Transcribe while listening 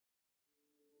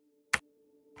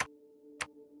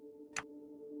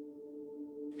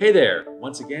Hey there,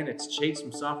 once again, it's Chase from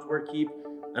Softwarekeep,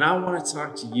 and I want to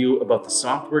talk to you about the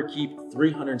Softwarekeep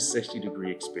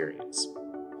 360-degree experience.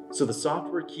 So the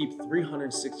Softwarekeep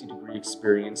 360-degree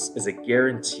experience is a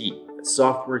guarantee that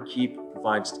Softwarekeep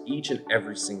provides to each and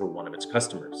every single one of its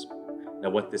customers.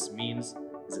 Now what this means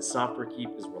is that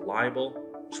Softwarekeep is reliable,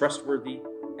 trustworthy,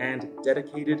 and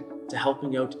dedicated to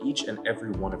helping out each and every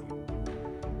one of you.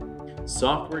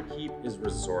 Softwarekeep is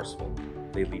resourceful.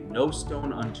 They leave no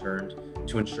stone unturned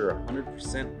to ensure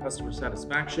 100% customer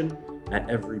satisfaction at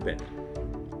every bend.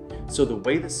 So the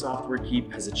way that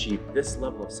Softwarekeep has achieved this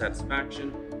level of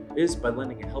satisfaction is by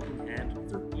lending a helping hand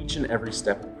through each and every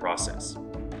step of the process,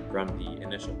 from the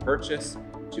initial purchase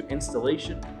to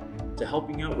installation to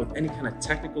helping out with any kind of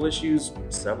technical issues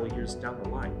several years down the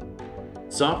line.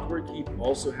 Softwarekeep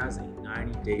also has a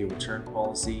 90-day return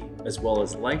policy as well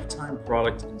as lifetime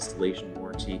product installation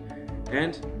warranty.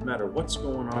 And no matter what's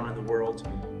going on in the world,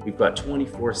 we've got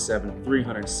 24/7,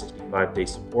 365-day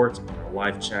support on our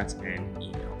live chats and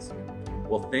emails.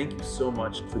 Well, thank you so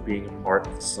much for being a part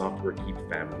of the Softwarekeep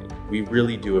family. We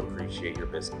really do appreciate your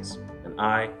business, and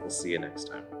I will see you next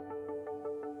time.